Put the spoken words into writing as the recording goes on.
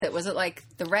Was it like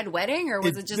the Red Wedding, or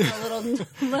was it just a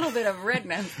little bit of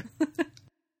redness?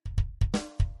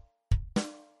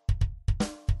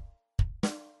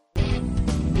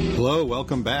 Hello,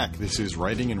 welcome back. This is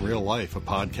Writing in Real Life, a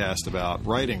podcast about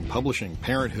writing, publishing,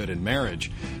 parenthood, and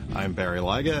marriage. I'm Barry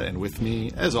Lyga, and with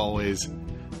me, as always,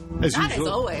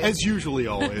 as usually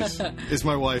always, is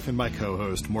my wife and my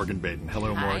co-host, Morgan Baden.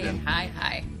 Hello, Morgan.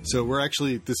 Hi. So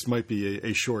this might be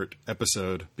a short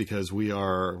episode because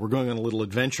we're going on a little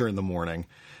adventure in the morning.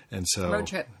 And so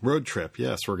road trip.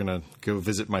 Yes, we're going to go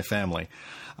visit my family.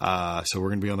 So we're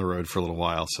going to be on the road for a little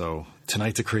while. So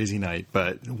tonight's a crazy night,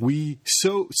 but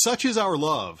such is our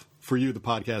love for you, the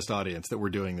podcast audience, that we're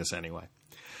doing this anyway.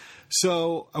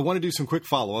 So I want to do some quick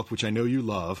follow-up, which I know you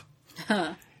love.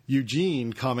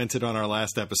 Eugene commented on our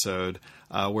last episode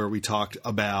where we talked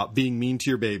about being mean to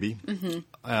your baby. Mm-hmm.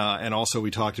 And also we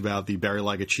talked about the Barry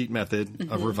Lyga cheat method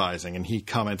of revising. And he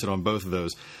commented on both of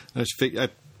those. And I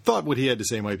thought what he had to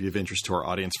say might be of interest to our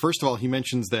audience. First of all, he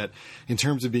mentions that in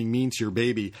terms of being mean to your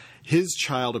baby, his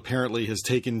child apparently has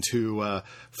taken to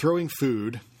throwing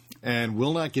food and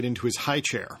will not get into his high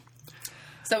chair.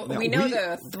 So now, we know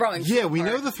the throwing food. Yeah, we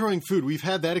know the throwing food. We've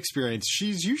had that experience.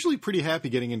 She's usually pretty happy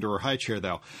getting into her high chair,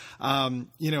 though. And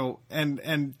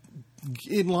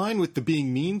in line with the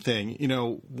being mean thing,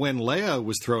 when Leia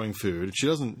was throwing food, she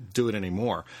doesn't do it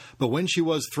anymore. But when she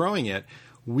was throwing it,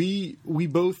 we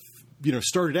both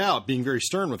started out being very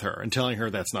stern with her and telling her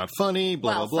that's not funny,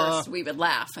 blah, blah. First we would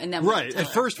laugh, and then at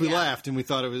first we laughed, and we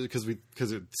thought it was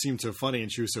because it seemed so funny,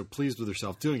 and she was so pleased with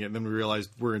herself doing it. And then we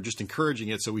realized we're just encouraging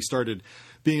it, so we started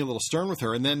being a little stern with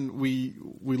her. And then we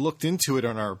looked into it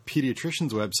on our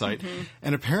pediatrician's website,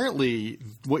 and apparently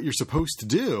what you're supposed to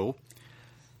do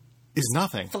is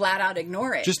nothing. Flat out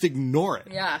ignore it. Just ignore it.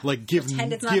 Yeah.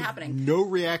 Pretend it's not happening. No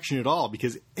reaction at all,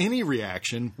 because any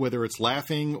reaction, whether it's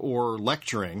laughing or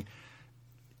lecturing,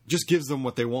 just gives them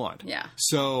what they want. Yeah.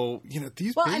 So,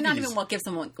 these babies... and not even what gives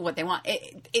them what they want.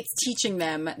 It's teaching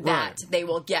them that they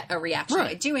will get a reaction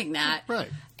by doing that. Right.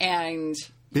 And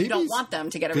you don't want them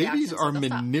to get a reaction. Babies are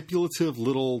manipulative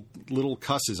little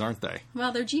cusses, aren't they?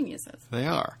 Well, they're geniuses. They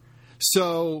are.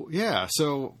 So, yeah.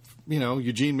 So,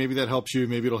 Eugene, maybe that helps you.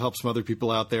 Maybe it'll help some other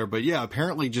people out there. But, yeah,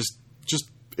 apparently just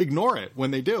ignore it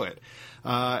when they do it.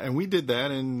 And we did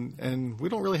that, and we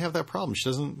don't really have that problem. She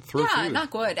doesn't throw food. Yeah, not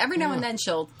good. Every now and then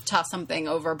she'll toss something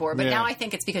overboard, but now I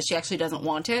think it's because she actually doesn't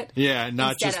want it. Yeah,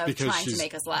 not just because she's she's to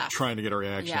make us laugh. Trying to get a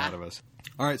reaction out of us.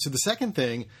 All right, so the second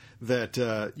thing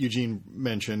that Eugene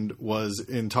mentioned was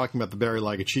in talking about the Barry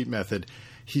Lyga cheat method.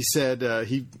 He said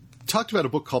he talked about a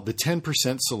book called The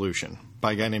 10% Solution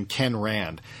by a guy named Ken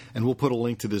Rand, and we'll put a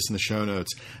link to this in the show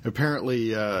notes.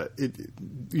 Apparently,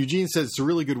 Eugene says it's a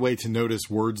really good way to notice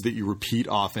words that you repeat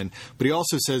often, but he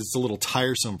also says it's a little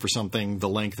tiresome for something the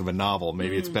length of a novel.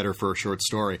 Maybe it's better for a short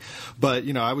story. But,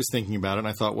 I was thinking about it, and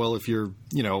I thought, well, if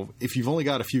you've only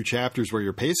got a few chapters where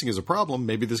your pacing is a problem,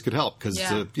 maybe this could help, because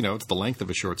it's the length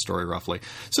of a short story, roughly.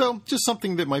 So, just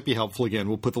something that might be helpful. Again,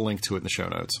 we'll put the link to it in the show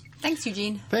notes. Thanks,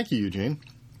 Eugene. Thank you, Eugene.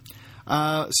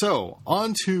 So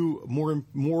on to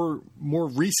more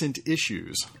recent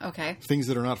issues. Okay. Things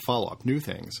that are not follow-up, new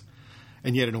things.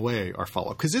 And yet, in a way, are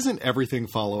follow-up. Because isn't everything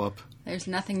follow-up? There's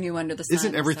nothing new under the sun.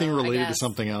 Isn't everything related to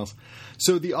something else?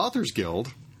 So the Authors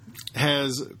Guild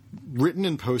has written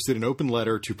and posted an open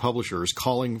letter to publishers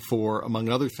calling for, among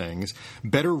other things,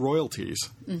 better royalties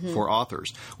for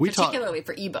authors. Particularly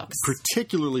for ebooks.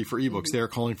 Particularly for ebooks. They're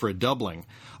calling for a doubling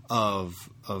of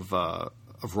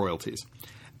royalties.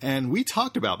 And we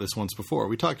talked about this once before.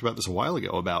 We talked about this a while ago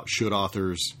about should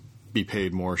authors be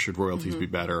paid more, should royalties be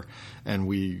better? And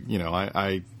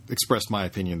I expressed my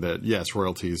opinion that, yes,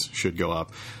 royalties should go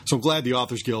up. So I'm glad the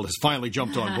Authors Guild has finally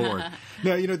jumped on board.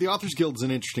 Now, the Authors Guild is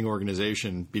an interesting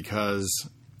organization because,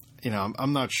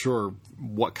 I'm not sure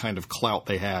what kind of clout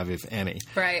they have, if any.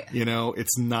 Right.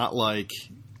 It's not like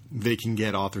they can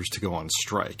get authors to go on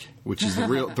strike, which is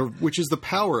which is the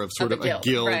power of sort of a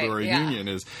guild or a union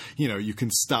is, you can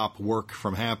stop work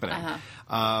from happening.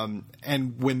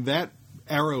 And when that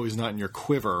arrow is not in your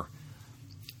quiver,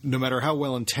 no matter how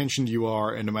well-intentioned you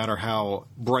are and no matter how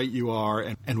bright you are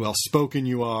and well-spoken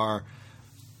you are,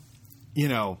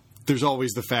 there's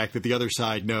always the fact that the other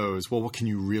side knows, well, what can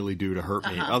you really do to hurt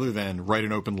me other than write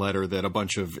an open letter that a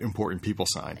bunch of important people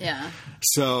sign? Yeah.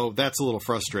 So that's a little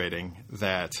frustrating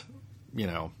that,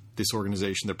 this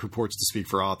organization that purports to speak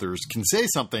for authors can say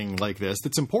something like this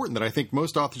that's important that I think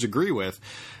most authors agree with,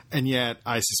 and yet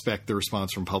I suspect the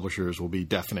response from publishers will be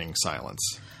deafening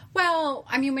silence. Well,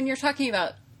 when you're talking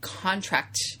about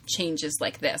contract changes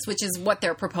like this, which is what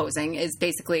they're proposing, is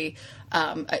basically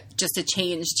just a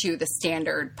change to the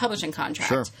standard publishing contract.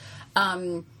 Sure.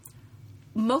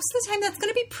 most of the time that's going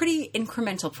to be pretty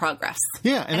incremental progress.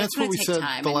 Yeah, and that's what we said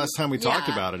the last time we talked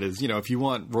about it is, if you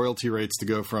want royalty rates to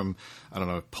go from, I don't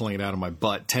know, pulling it out of my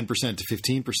butt, 10% to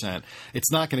 15%,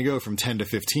 it's not going to go from 10 to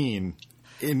 15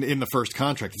 in the first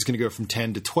contract. It's going to go from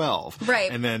 10 to 12.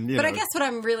 Right. And then, But I guess what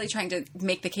I'm really trying to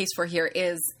make the case for here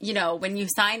is, when you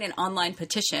sign an online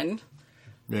petition,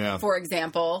 for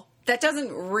example, that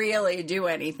doesn't really do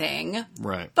anything.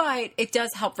 Right. But it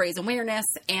does help raise awareness,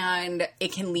 and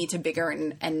it can lead to bigger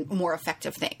and more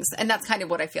effective things. And that's kind of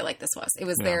what I feel like this was. It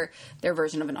was their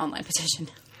version of an online petition.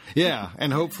 Yeah,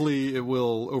 and hopefully it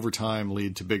will, over time,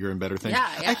 lead to bigger and better things. Yeah.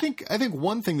 I think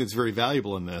one thing that's very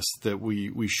valuable in this that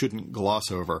we shouldn't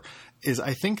gloss over is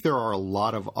I think there are a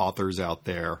lot of authors out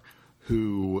there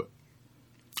who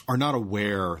are not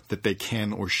aware that they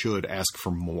can or should ask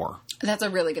for more. That's a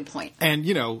really good point. And,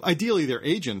 ideally their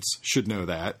agents should know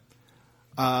that.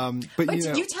 But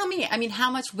you tell me, how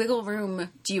much wiggle room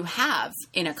do you have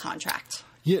in a contract?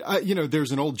 Yeah,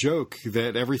 there's an old joke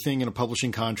that everything in a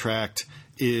publishing contract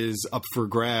is up for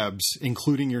grabs,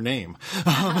 including your name,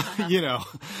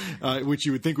 which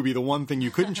you would think would be the one thing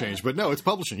you couldn't change. But no, it's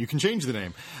publishing. You can change the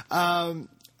name.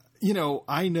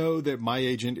 I know that my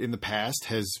agent in the past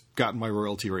has gotten my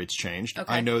royalty rates changed.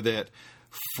 Okay. I know that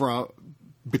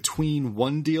between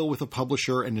one deal with a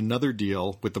publisher and another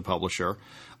deal with the publisher,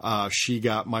 she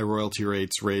got my royalty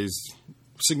rates raised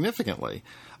significantly,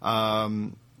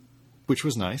 which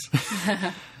was nice.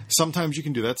 Sometimes you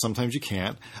can do that. Sometimes you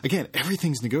can't. Again,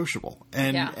 everything's negotiable.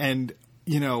 And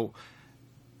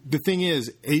the thing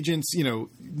is, agents,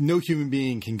 no human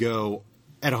being can go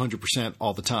at 100%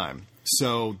 all the time.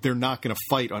 So they're not going to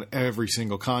fight on every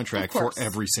single contract for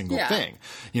every single thing.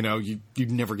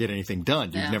 You'd never get anything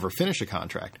done. You'd never finish a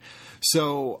contract.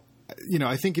 So,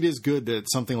 I think it is good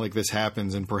that something like this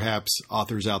happens, and perhaps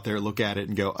authors out there look at it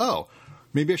and go, oh,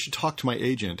 maybe I should talk to my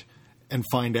agent and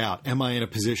find out, am I in a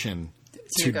position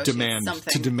to demand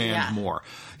more?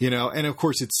 And of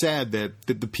course it's sad that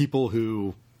the people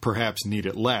who perhaps need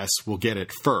it less will get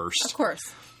it first. Of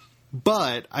course.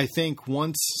 But I think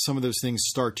once some of those things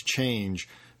start to change,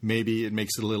 maybe it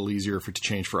makes it a little easier for it to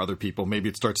change for other people. Maybe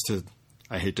it starts to,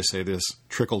 I hate to say this,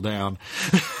 trickle down.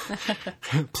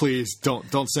 Please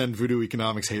don't send Voodoo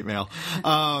Economics hate mail.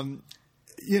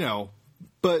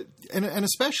 But and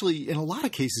especially in a lot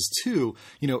of cases too,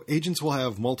 agents will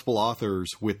have multiple authors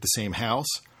with the same house.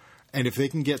 And if they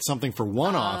can get something for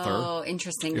one author,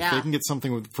 interesting. If they can get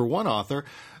something for one author,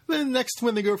 then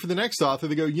when they go for the next author,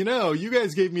 they go, you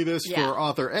guys gave me this for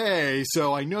author A,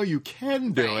 so I know you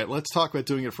can do it. Let's talk about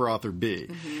doing it for author B.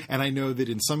 Mm-hmm. And I know that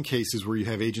in some cases where you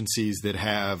have agencies that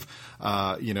have,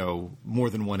 more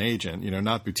than one agent,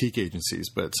 not boutique agencies,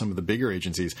 but some of the bigger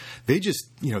agencies, they just,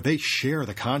 they share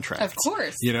the contracts. Of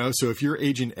course. So if you're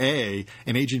agent A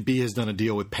and agent B has done a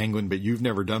deal with Penguin, but you've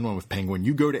never done one with Penguin,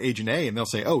 you go to agent A and they'll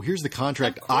say, oh, here's the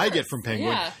contract I get from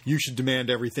Penguin. Yeah. You should demand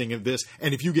everything of this.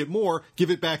 And if you get more, give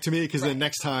it back to me because then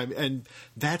next time. And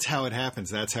that's how it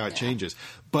happens. That's how it changes.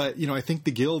 But, I think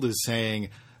the Guild is saying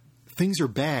things are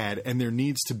bad and there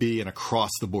needs to be an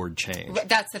across-the-board change.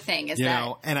 That's the thing.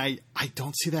 And I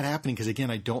don't see that happening because,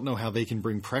 again, I don't know how they can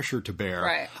bring pressure to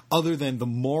bear other than the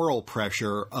moral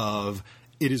pressure of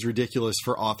it is ridiculous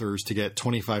for authors to get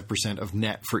 25% of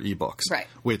net for ebooks. Right.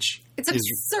 Which it's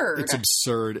absurd. It's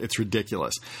absurd. It's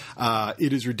ridiculous.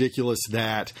 It is ridiculous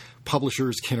that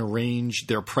publishers can arrange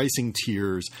their pricing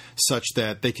tiers such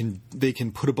that they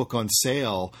can put a book on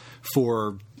sale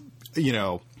for,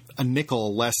 a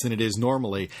nickel less than it is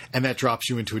normally, and that drops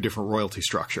you into a different royalty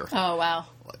structure. Oh, wow.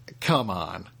 Come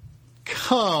on.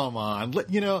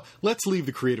 Let's leave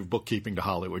the creative bookkeeping to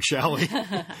Hollywood, shall we?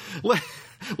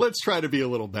 Let's try to be a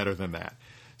little better than that.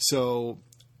 So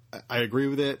I agree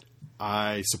with it.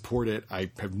 I support it.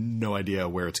 I have no idea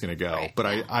where it's going to go,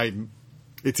 but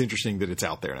it's interesting that it's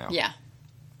out there now. Yeah.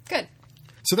 Good.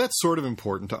 So that's sort of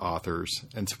important to authors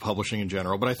and to publishing in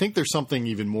general, but I think there's something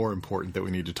even more important that we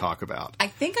need to talk about. I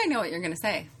think I know what you're going to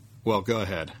say. Well, go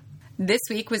ahead. This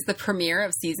week was the premiere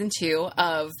of season 2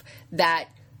 of that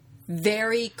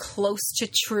very close to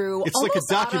true. It's like a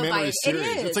documentary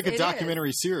series. It's like a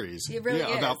documentary series. It really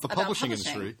is. About the publishing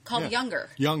industry. Called Younger.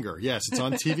 Younger, yes. It's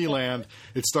on TV Land.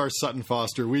 It stars Sutton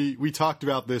Foster. We talked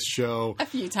about this show a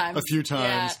few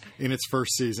times in its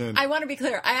first season. I want to be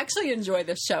clear. I actually enjoy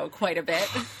this show quite a bit.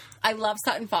 I love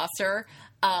Sutton Foster.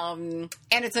 And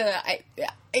it's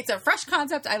a fresh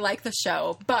concept. I like the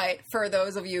show. But for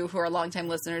those of you who are longtime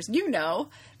listeners, you know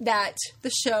that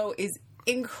the show is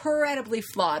incredibly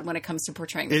flawed when it comes to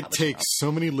portraying the publishing world. It takes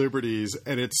so many liberties,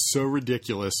 and it's so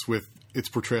ridiculous with its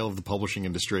portrayal of the publishing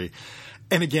industry.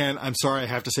 And again, I'm sorry, I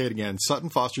have to say it again. Sutton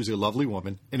Foster is a lovely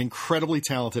woman, an incredibly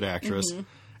talented actress,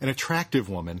 an attractive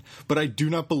woman, but I do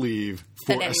not believe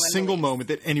for a single moment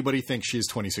that anybody thinks she is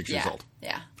 26 years old.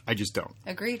 Yeah. I just don't.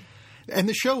 Agreed. And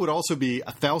the show would also be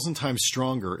 1,000 times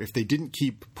stronger if they didn't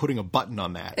keep putting a button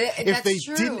on that. If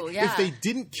they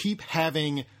didn't keep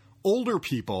having older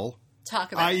people,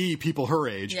 talk about i.e. people her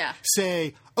age,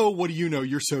 say, "Oh, what do you know?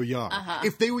 You're so young."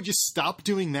 If they would just stop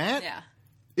doing that,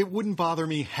 it wouldn't bother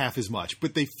me half as much.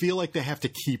 But they feel like they have to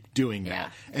keep doing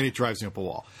that, and it drives me up a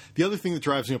wall. The other thing that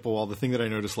drives me up a wall, the thing that I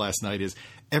noticed last night, is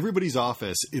everybody's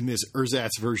office in this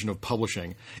ersatz version of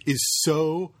publishing is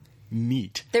so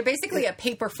neat. They're basically a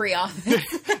paper-free office.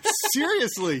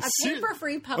 Seriously.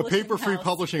 A paper-free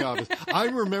publishing office.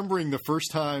 I'm remembering the first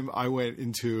time I went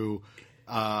into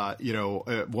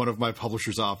one of my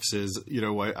publisher's offices.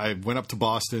 I went up to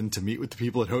Boston to meet with the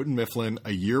people at Houghton Mifflin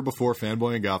a year before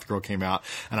Fanboy and Goth Girl came out,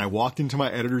 and I walked into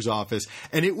my editor's office,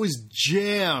 and it was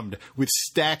jammed with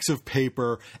stacks of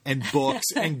paper and books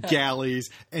and galleys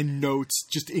and notes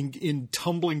just in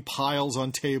tumbling piles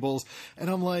on tables, and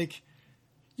I'm like,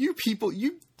 you people,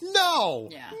 no,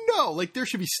 like there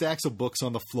should be stacks of books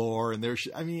on the floor, and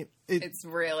it's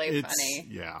really funny.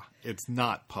 Yeah, it's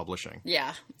not publishing.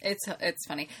 Yeah, it's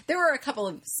funny. There were a couple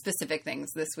of specific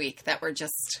things this week that were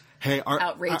just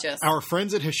outrageous. Our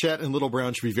friends at Hachette and Little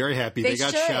Brown should be very happy. They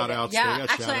got shout outs. Yeah,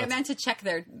 actually, I meant to check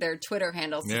their Twitter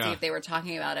handles to see if they were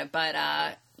talking about it,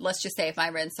 but let's just say if I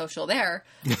ran social there,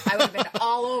 I would have been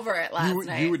all over it last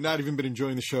night. You would not even been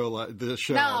enjoying the show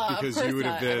because you would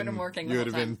have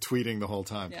been tweeting the whole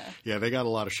time. Yeah, they got a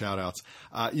lot of shout outs.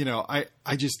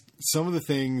 I just, some of the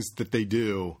things that they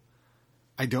do,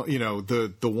 I don't,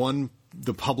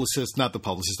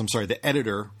 the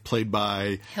editor played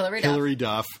by Hilary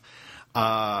Duff,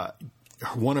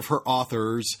 one of her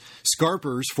authors,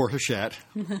 Scarpers for Hachette,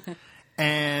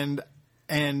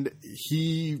 and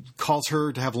he calls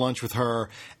her to have lunch with her,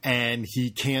 and he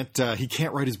can't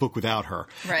write his book without her.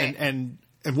 Right.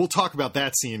 And we'll talk about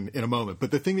that scene in a moment.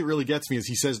 But the thing that really gets me is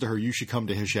he says to her, "You should come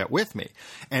to Hachette with me,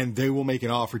 and they will make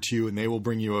an offer to you, and they will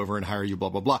bring you over and hire you, blah,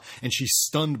 blah, blah." And she's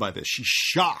stunned by this. She's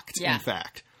shocked, in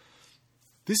fact.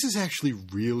 This is actually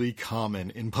really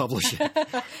common in publishing.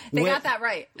 They got that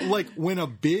right. Like, when a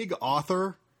big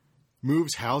author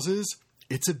moves houses,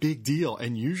 it's a big deal.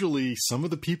 And usually some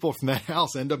of the people from that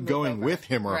house end up going with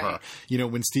him or her.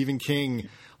 When Stephen King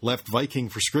left Viking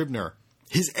for Scribner,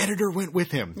 his editor went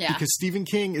with him because Stephen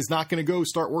King is not going to go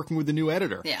start working with the new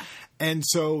editor. Yeah. And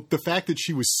so the fact that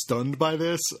she was stunned by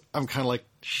this, I'm kind of like,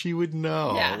 she would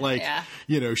know.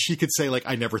 She could say, like,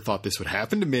 "I never thought this would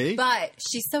happen to me." But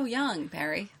she's so young,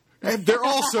 Barry. And they're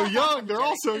all so young. They're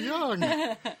all so young.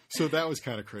 So that was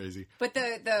kind of crazy. But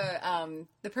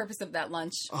the purpose of that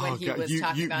lunch when he was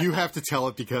talking about you have to tell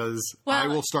it because I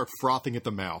will start frothing at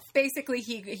the mouth. Basically,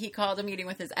 he called a meeting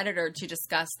with his editor to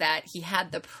discuss that he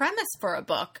had the premise for a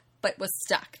book but was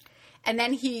stuck. And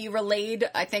then he relayed,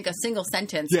 I think, a single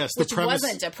sentence, which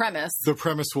wasn't a premise. The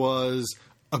premise was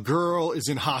a girl is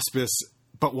in hospice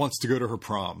but wants to go to her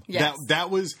prom. Yes. That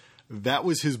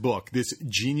was his book. This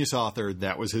genius author,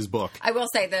 that was his book. I will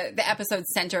say the episode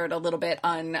centered a little bit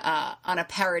on a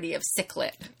parody of sick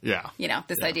lit. Yeah.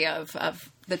 This idea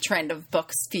of the trend of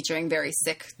books featuring very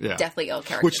sick, deathly ill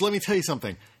characters. Which, let me tell you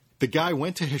something. The guy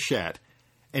went to Hachette,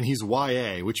 and he's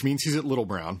YA, which means he's at Little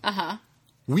Brown. Uh-huh.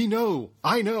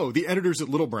 I know the editors at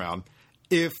Little Brown.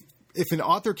 If an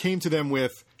author came to them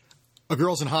with a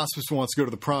girl's in hospice who wants to go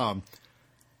to the prom,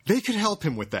 they could help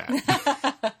him with that.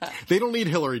 They don't need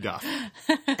Hilary Duff.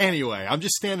 Anyway, I'm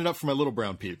just standing up for my Little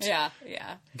Brown peeps. Yeah.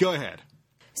 Go ahead.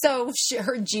 So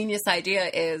her genius idea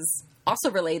is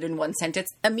also relayed in one sentence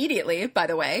immediately, by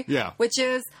the way. Yeah. Which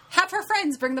is, have her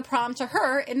friends bring the prom to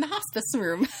her in the hospice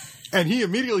room. And he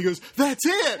immediately goes, "That's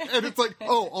it!" And it's like,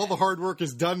 oh, all the hard work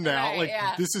is done now.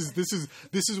 This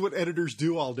is what editors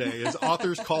do all day. Is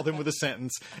authors call them with a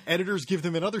sentence, editors give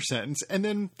them another sentence, and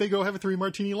then they go have a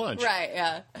 3-martini lunch. Right?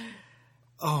 Yeah.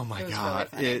 Oh my God!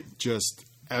 Really, it just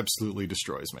absolutely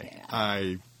destroys me.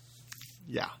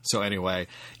 Yeah. So anyway,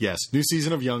 yes, new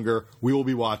season of Younger. We will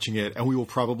be watching it, and we will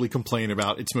probably complain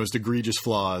about its most egregious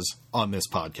flaws on this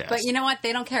podcast. But you know what?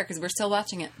 They don't care because we're still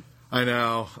watching it. I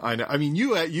know. I mean,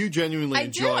 you genuinely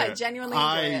enjoy it. I genuinely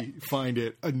enjoy it. I find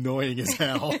it annoying as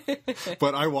hell.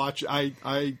 But I watch. I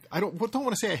don't want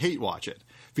to say I hate watch it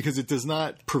because it does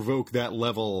not provoke that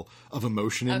level of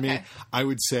emotion in me. I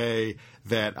would say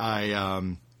that I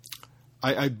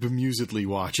bemusedly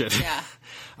watch it. Yeah.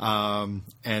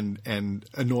 And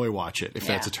annoy watch it, if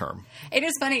that's a term. It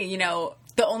is funny,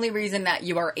 the only reason that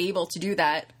you are able to do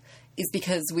that is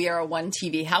because we are a one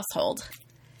TV household.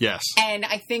 Yes. And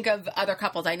I think of other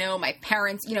couples. I know my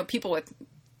parents, people with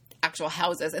actual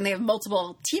houses, and they have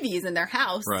multiple TVs in their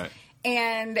house. Right.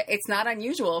 And it's not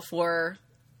unusual for,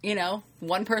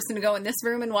 one person to go in this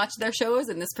room and watch their shows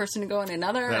and this person to go in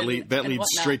another. That leads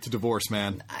straight to divorce,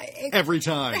 man. Every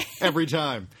time. Every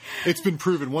time. It's been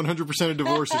proven 100% of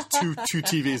divorce is two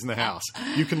TVs in the house.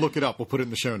 You can look it up. We'll put it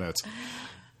in the show notes.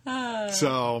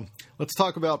 So let's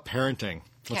talk about parenting.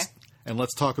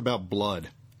 Let's talk about blood.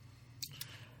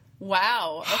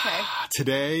 Wow. Okay.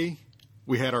 Today,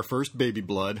 we had our first baby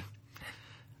blood.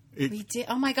 We did.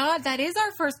 Oh my God, that is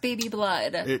our first baby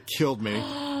blood. It killed me.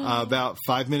 About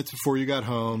 5 minutes before you got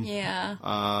home,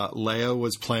 Leia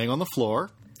was playing on the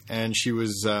floor, and she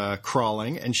was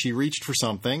crawling, and she reached for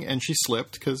something, and she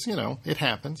slipped, because, it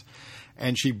happens.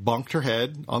 And she bumped her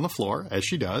head on the floor, as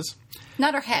she does.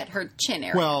 Not her head, her chin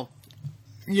area. Well,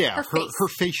 yeah, her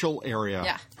facial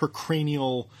area, her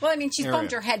cranial. Well, I mean, she's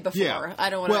bumped her head before. Yeah. I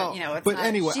don't want to, it's but not,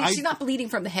 anyway, she's not bleeding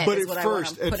from the head. But is what I want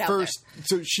to put out there.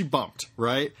 So she bumped,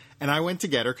 right? And I went to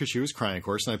get her because she was crying, of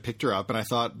course, and I picked her up, and I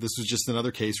thought this was just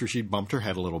another case where she bumped her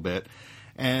head a little bit.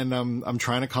 And I'm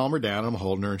trying to calm her down. I'm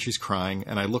holding her, and she's crying.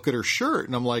 And I look at her shirt,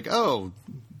 and I'm like, oh,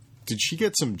 did she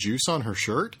get some juice on her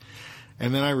shirt?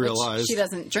 And then I realized... she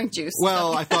doesn't drink juice.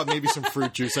 Well, I thought maybe some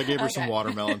fruit juice. I gave her some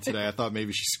watermelon today. I thought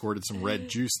maybe she squirted some red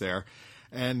juice there.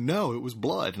 And no, it was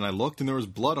blood. And I looked, and there was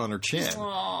blood on her chin.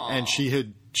 Aww. And she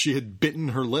had bitten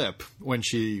her lip when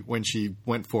she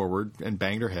went forward and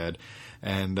banged her head.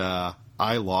 And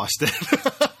I lost it.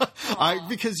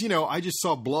 Because I just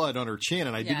saw blood on her chin,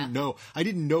 and I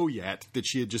didn't know yet that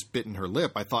she had just bitten her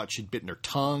lip. I thought she'd bitten her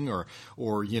tongue or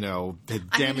had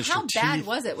damaged her teeth. How bad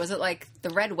was it? Was it like the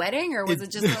Red Wedding, or was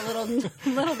it just a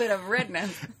little bit of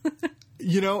redness?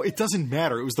 It doesn't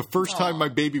matter. It was the first time my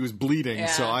baby was bleeding,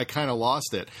 so I kind of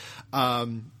lost it.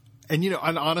 And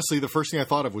honestly, the first thing I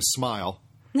thought of was Smile.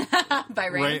 By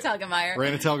Raina Telgemeier.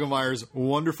 Raina Telgemeier's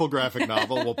wonderful graphic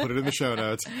novel. We'll put it in the show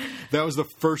notes. That was the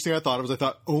first thing I thought of. I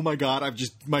thought, oh my God,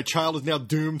 my child is now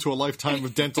doomed to a lifetime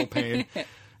of dental pain.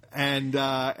 And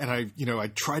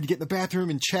I tried to get in the bathroom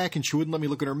and check, and she wouldn't let me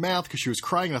look at her mouth because she was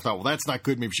crying. And I thought, well, that's not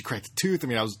good. Maybe she cracked a tooth. I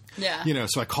mean,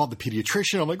 so I called the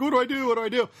pediatrician. I'm like, what do I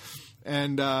do?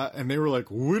 And they were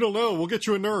like, we don't know. We'll get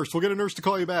you a nurse. We'll get a nurse to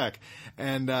call you back.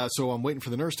 And so I'm waiting for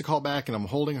the nurse to call back, and I'm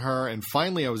holding her. And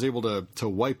finally, I was able to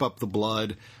wipe up the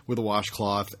blood with a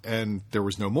washcloth, and there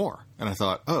was no more. And I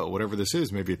thought, oh, whatever this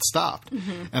is, maybe it stopped.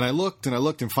 Mm-hmm. And I looked,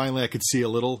 and finally I could see a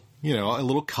little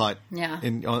cut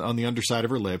on the underside of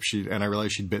her lip. And I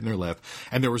realized she'd bitten her lip,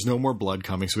 and there was no more blood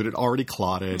coming, so it had already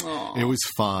clotted. Aww. It was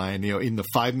fine. In the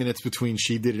 5 minutes between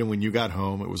she did it and when you got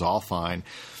home, it was all fine.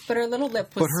 But her little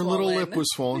lip was swollen. Little lip was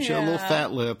swollen. She had a little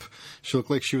fat lip. She looked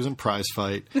like she was in Prize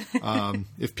Fight.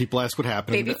 If people ask what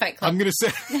happened, Baby Fight Club. I'm going to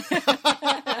say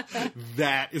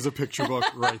that is a picture book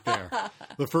right there.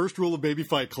 The first rule of Baby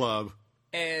Fight Club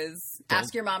is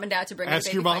ask your mom and dad to bring you to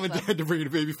Baby Fight Club. Ask your mom and dad to bring you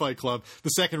to Baby Fight Club. The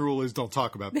second rule is don't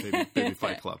talk about Baby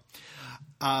Fight Club.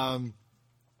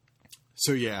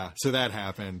 So that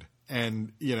happened.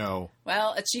 And,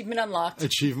 well, achievement unlocked.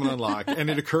 And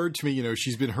it occurred to me,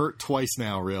 she's been hurt twice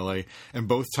now, really. And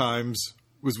both times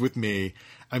was with me.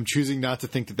 I'm choosing not to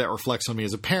think that reflects on me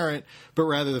as a parent, but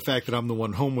rather the fact that I'm the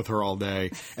one home with her all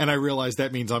day. And I realize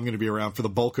that means I'm going to be around for the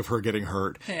bulk of her getting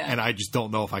hurt. Yeah. And I just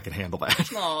don't know if I can handle that.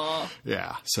 Aww.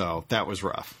 Yeah. So that was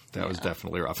rough. That was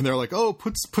definitely rough. And they're like, oh,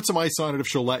 put some ice on it if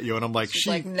she'll let you. And I'm like, she's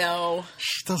like, no.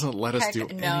 She doesn't let us do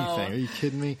anything. Are you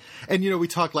kidding me? And, we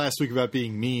talked last week about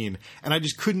being mean, and I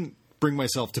just couldn't bring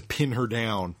myself to pin her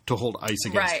down to hold ice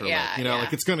against her. Yeah,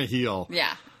 like it's going to heal.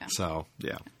 Yeah. So,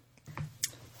 yeah.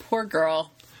 Poor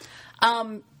girl.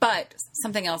 But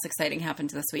something else exciting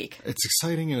happened this week. It's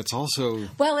exciting, and it's also...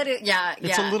 Well, it is,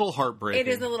 It's a little heartbreaking. It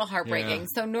is a little heartbreaking. Yeah.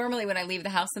 So normally when I leave the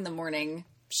house in the morning,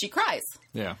 she cries.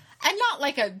 Yeah. And not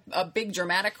like a big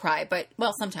dramatic cry, but,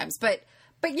 well, sometimes. But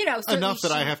enough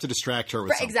that I have to distract her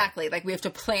with something. Exactly. Like we have to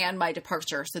plan my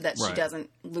departure so that she doesn't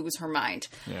lose her mind.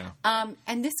 Yeah.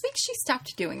 And this week she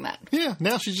stopped doing that. Yeah.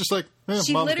 Now she's just like,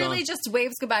 she Mom's literally gone. just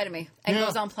waves goodbye to me and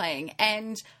goes on playing.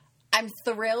 And I'm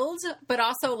thrilled, but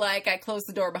also like I close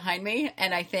the door behind me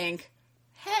and I think,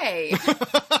 hey, I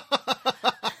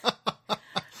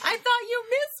thought you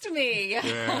missed me.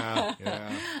 Yeah.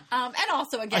 And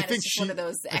also, again, it's just one of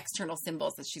those external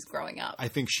symbols that she's growing up. I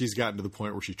think she's gotten to the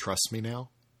point where she trusts me now.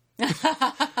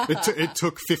 It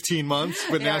took 15 months,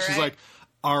 but now she's like,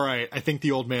 all right, I think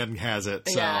the old man has it.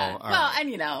 So, well,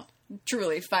 and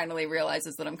truly finally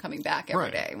realizes that I'm coming back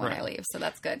every day when I leave. So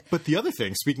that's good. But the other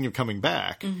thing, speaking of coming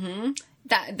back,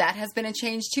 that has been a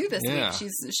change too this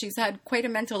week. She's had quite a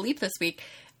mental leap this week.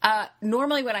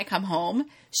 Normally when I come home,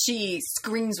 she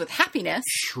screams with happiness.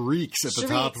 Shrieks at the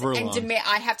top of her lungs. And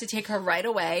I have to take her right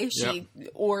away.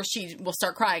 Or she will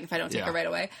start crying if I don't take her right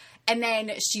away. And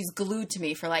then she's glued to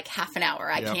me for like half an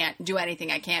hour. I can't do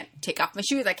anything. I can't take off my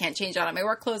shoes. I can't change out of my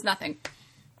work clothes, nothing.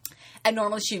 And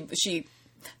normally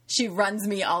she runs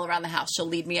me all around the house. She'll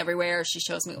lead me everywhere. She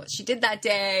shows me what she did that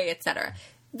day, etc.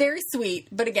 Very sweet,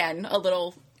 but again, a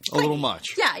little much.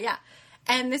 Yeah.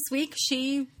 And this week,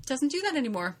 she doesn't do that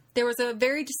anymore. There was a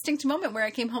very distinct moment where I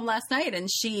came home last night and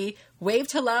she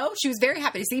waved hello. She was very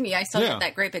happy to see me. I still had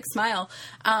that great big smile.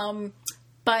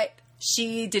 But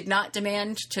she did not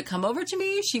demand to come over to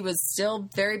me. She was still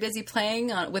very busy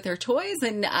playing with her toys.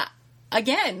 And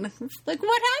again, like,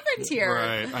 what happened here?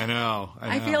 Right, I know.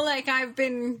 I feel like I've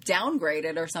been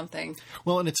downgraded or something.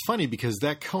 Well, and it's funny because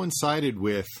that coincided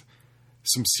with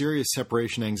some serious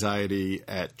separation anxiety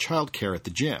at childcare at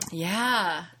the gym.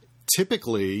 Yeah.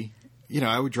 Typically,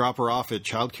 I would drop her off at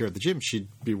childcare at the gym. She'd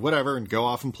be whatever and go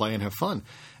off and play and have fun.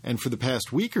 And for the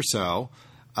past week or so,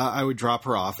 I would drop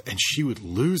her off and she would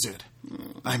lose it.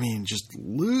 I mean, just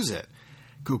lose it.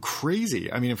 Go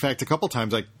crazy. I mean, in fact, a couple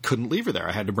times I couldn't leave her there.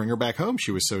 I had to bring her back home.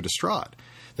 She was so distraught.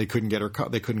 They couldn't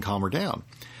they couldn't calm her down.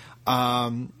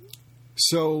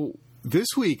 So this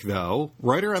week, though,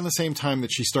 right around the same time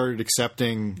that she started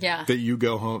accepting that you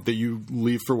go home, that you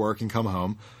leave for work and come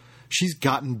home, she's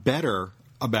gotten better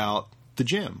about the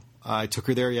gym. I took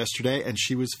her there yesterday, and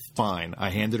she was fine. I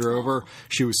handed her over.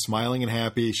 She was smiling and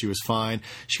happy. She was fine.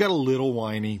 She got a little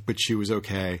whiny, but she was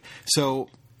okay. So,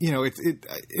 it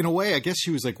in a way, I guess she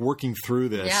was like working through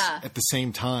this at the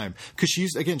same time. Because she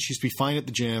used to be fine at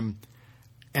the gym.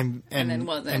 And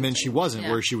then she wasn't,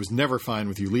 where she was never fine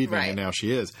with you leaving, and now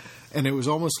she is. And it was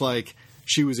almost like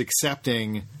she was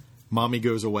accepting mommy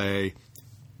goes away,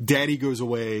 daddy goes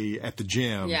away at the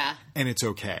gym, and it's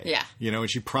okay. Yeah. And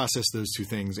she processed those two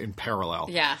things in parallel.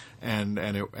 Yeah. And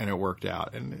it worked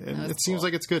out. And it seems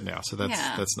like it's good now. So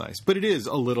that's nice. But it is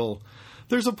a little,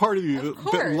 there's a part of you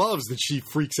that loves that she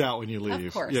freaks out when you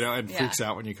leave, and freaks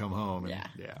out when you come home. And,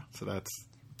 so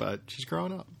but she's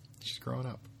growing up.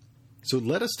 So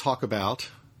let us talk about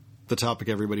the topic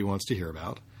everybody wants to hear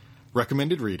about,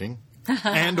 recommended reading,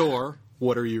 and or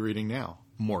what are you reading now,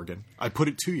 Morgan? I put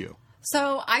it to you.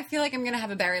 So I feel like I'm going to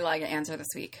have a Barry Lyga answer this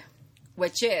week,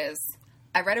 which is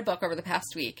I read a book over the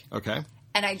past week. Okay.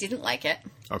 And I didn't like it.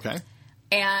 Okay.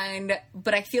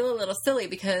 But I feel a little silly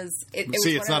because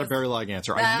it's not a Barry Lyga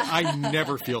answer. I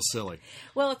never feel silly.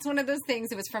 Well, it's one of those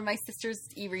things. It was from my sister's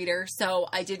e-reader, so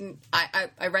I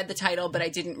read the title, but I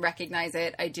didn't recognize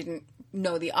it. I didn't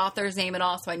know the author's name at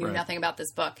all, so I knew nothing about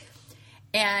this book.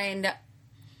 And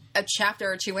a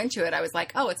chapter or two into it, I was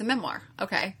like, oh, it's a memoir.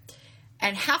 Okay.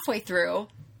 And halfway through,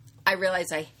 I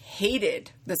realized I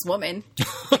hated this woman,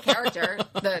 the character,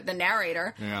 the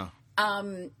narrator. Yeah.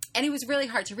 And it was really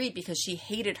hard to read because she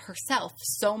hated herself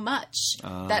so much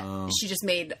that she just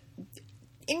made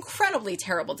incredibly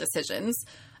terrible decisions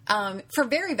for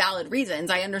very valid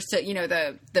reasons. I understood,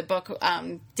 the book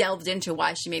delved into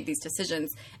why she made these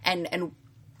decisions and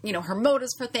her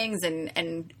motives for things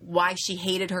and why she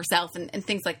hated herself and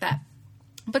things like that.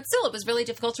 But still, it was really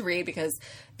difficult to read because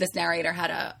this narrator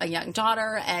had a young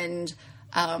daughter, and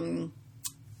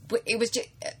it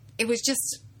was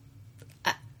just.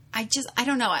 I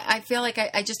don't know. I feel like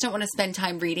I just don't want to spend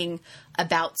time reading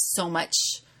about so much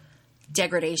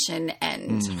degradation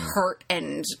and hurt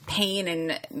and pain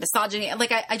and misogyny.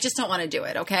 Like, I just don't want to do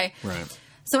it. Okay. Right.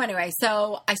 So anyway,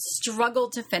 I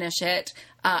struggled to finish it.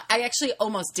 I actually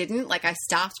almost didn't. Like, I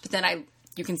stopped, but then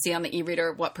you can see on the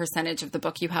e-reader what percentage of the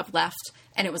book you have left.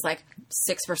 And it was like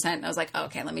 6%. I was like, oh,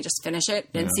 okay, let me just finish it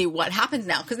and see what happens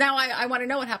now. Because now I want to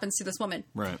know what happens to this woman.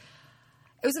 Right.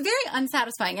 It was a very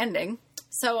unsatisfying ending.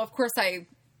 So, of course, I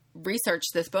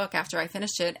researched this book after I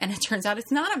finished it, and it turns out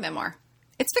it's not a memoir.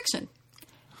 It's fiction.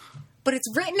 But it's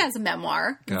written as a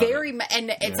memoir.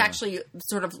 And it's actually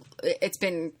it's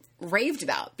been raved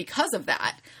about because of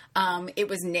that.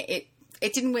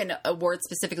 It didn't win awards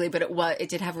specifically, but it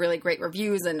did have really great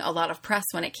reviews and a lot of press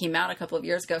when it came out a couple of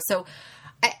years ago. So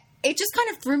it just kind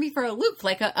of threw me for a loop.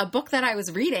 Like a book that I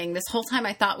was reading this whole time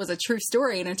I thought was a true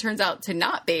story, and it turns out to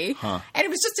not be. Huh. And it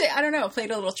was just, I don't know,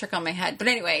 played a little trick on my head. But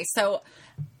anyway, so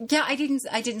yeah, I didn't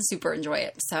super enjoy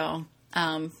it. So,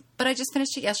 but I just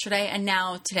finished it yesterday, and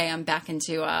now today I'm back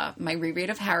into my reread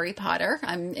of Harry Potter.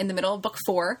 I'm in the middle of book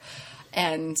 4,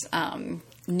 and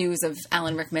news of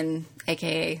Alan Rickman,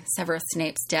 aka Severus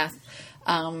Snape's death,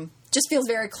 just feels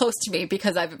very close to me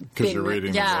because I've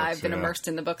been immersed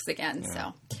in the books again. Yeah.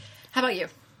 So, how about you?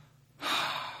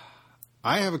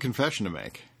 I have a confession to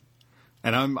make,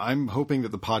 and I'm hoping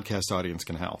that the podcast audience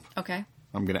can help. Okay.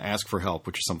 I'm going to ask for help,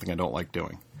 which is something I don't like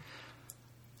doing.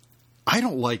 I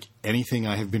don't like anything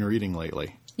I have been reading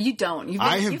lately. You don't. You've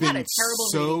had a terrible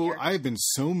reading year. I have been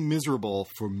so miserable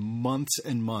for months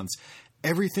and months.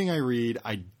 Everything I read,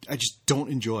 I just don't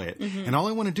enjoy it. Mm-hmm. And all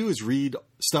I want to do is read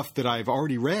stuff that I've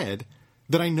already read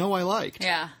that I know I liked.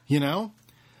 Yeah. You know?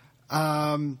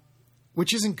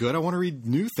 Which isn't good. I want to read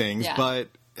new things, but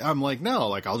I'm like, no,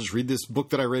 like I'll just read this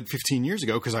book that I read 15 years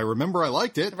ago because I remember I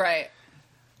liked it. Right.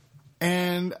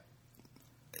 And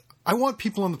I want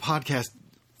people on the podcast,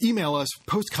 email us,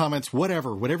 post comments,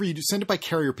 whatever you do, send it by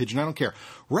carrier pigeon. I don't care.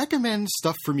 Recommend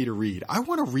stuff for me to read. I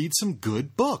want to read some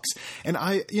good books. And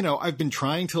I've been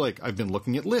trying to I've been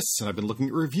looking at lists and I've been looking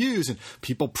at reviews and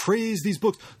people praise these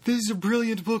books. These are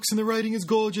brilliant books and the writing is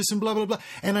gorgeous and blah, blah, blah.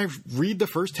 And I read the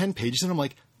first 10 pages and I'm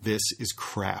like, this is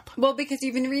crap. Well, because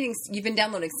you've been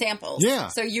downloading samples. Yeah.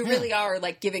 So you really are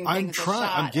giving things a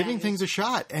shot. I'm giving things a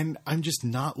shot and I'm just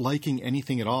not liking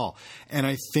anything at all. And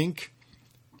I think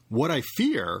what I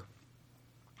fear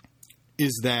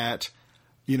is that,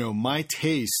 my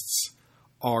tastes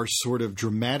are sort of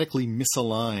dramatically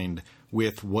misaligned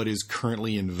with what is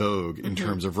currently in vogue in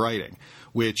terms of writing,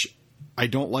 which I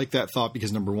don't like that thought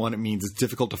because, number one, it means it's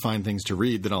difficult to find things to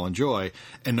read that I'll enjoy.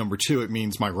 And number two, it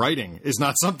means my writing is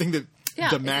not something that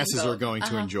the masses are going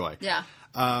to enjoy. Yeah.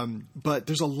 But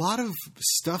there's a lot of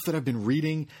stuff that I've been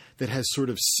reading that has sort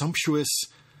of sumptuous,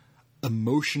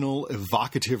 emotional,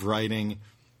 evocative writing.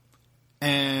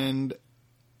 And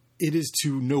it is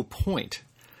to no point.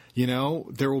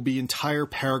 There will be entire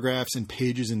paragraphs and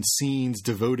pages and scenes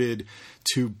devoted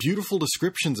to beautiful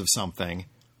descriptions of something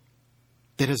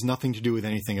that has nothing to do with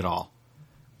anything at all.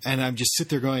 And I'm just sit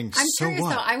there going, I'm so curious,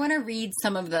 what? though. I want to read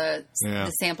some of the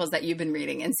samples that you've been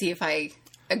reading and see if I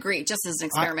agree, just as an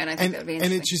experiment. I think that would be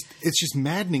interesting. And it's just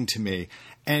maddening to me.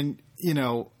 And,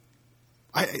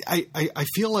 I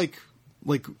feel like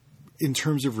in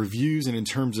terms of reviews and in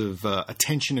terms of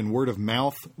attention and word of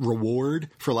mouth reward,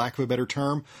 for lack of a better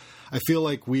term, I feel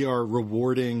like we are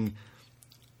rewarding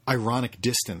ironic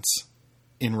distance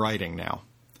in writing now.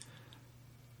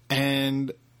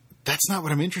 And that's not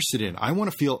what I'm interested in. I want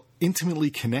to feel intimately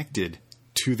connected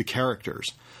to the characters.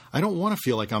 I don't want to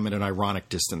feel like I'm at an ironic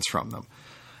distance from them.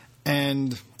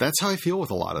 And that's how I feel with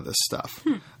a lot of this stuff.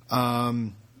 And I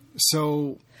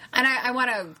want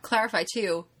to clarify,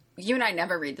 too, you and I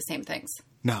never read the same things.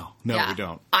 No, we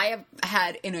don't. I have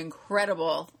had an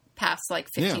incredible past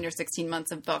 15 or 16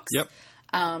 months of books. Yep.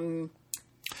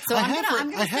 So I'm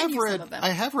going to send you some of them.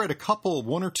 I have read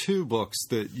one or two books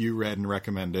that you read and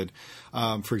recommended.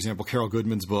 For example, Carol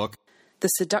Goodman's book, The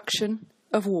Seduction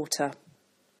of Water,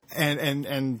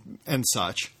 and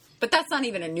such. But that's not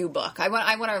even a new book.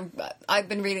 I've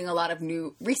been reading a lot of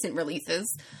recent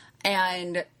releases.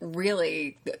 And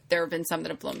really, there have been some that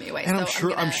have blown me away. And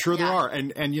so I'm sure there are.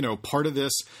 And part of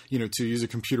this, to use a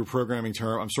computer programming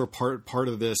term, I'm sure part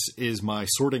of this is my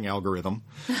sorting algorithm.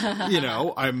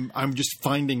 I'm just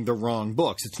finding the wrong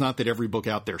books. It's not that every book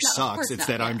out there sucks. It's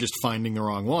that I'm just finding the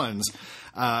wrong ones.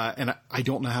 And I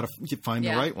don't know how to find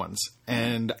the right ones.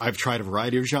 And I've tried a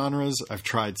variety of genres. I've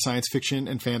tried science fiction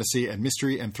and fantasy and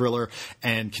mystery and thriller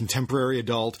and contemporary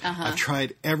adult. I've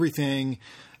tried everything.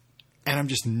 And I'm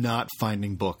just not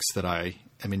finding books that I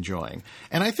am enjoying.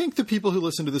 And I think the people who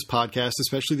listen to this podcast,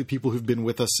 especially the people who've been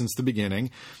with us since the beginning,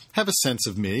 have a sense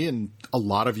of me. And a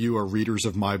lot of you are readers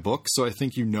of my books, so I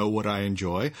think you know what I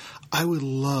enjoy. I would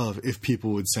love if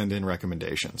people would send in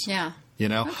recommendations. Yeah.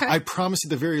 Okay. I promise at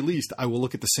the very least I will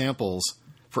look at the samples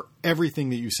for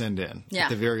everything that you send in. Yeah. At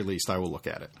the very least I will look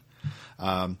at it.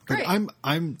 Great.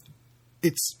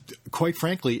 It's quite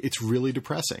frankly, it's really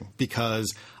depressing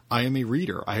because I am a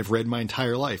reader. I have read my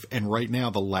entire life. And right now,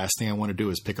 the last thing I want to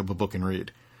do is pick up a book and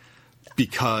read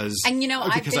because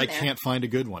I can't find a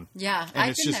good one. Yeah. And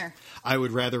I've been there. I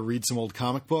would rather read some old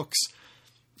comic books,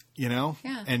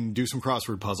 and do some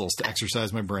crossword puzzles to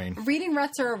exercise my brain. Reading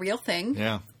ruts are a real thing.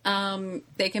 Yeah.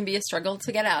 They can be a struggle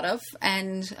to get out of.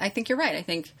 And I think you're right. I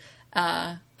think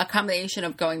a combination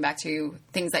of going back to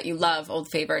things that you love, old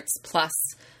favorites, plus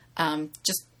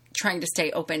just trying to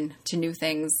stay open to new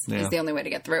things is the only way to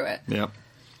get through it. Yeah.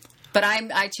 But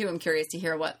I too am curious to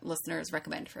hear what listeners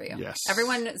recommend for you. Yes.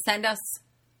 Everyone send us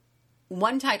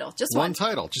one title, just one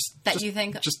title, that you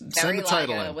think just Barry send the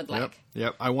title Lyga in. would like.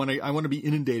 Yep. I want to be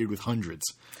inundated with hundreds.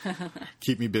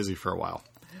 Keep me busy for a while.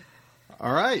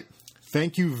 All right.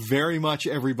 Thank you very much,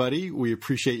 everybody. We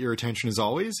appreciate your attention as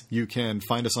always. You can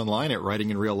find us online at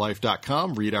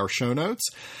writinginreallife.com. Read our show notes.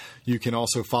 You can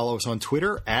also follow us on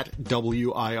Twitter at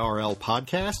WIRL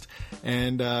Podcast,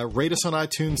 and rate us on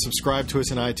iTunes, subscribe to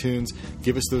us in iTunes,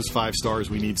 give us those 5 stars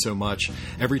we need so much.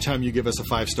 Every time you give us a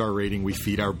 5-star rating, we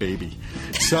feed our baby.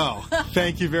 So,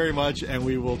 thank you very much, and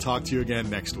we will talk to you again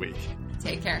next week.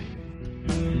 Take care.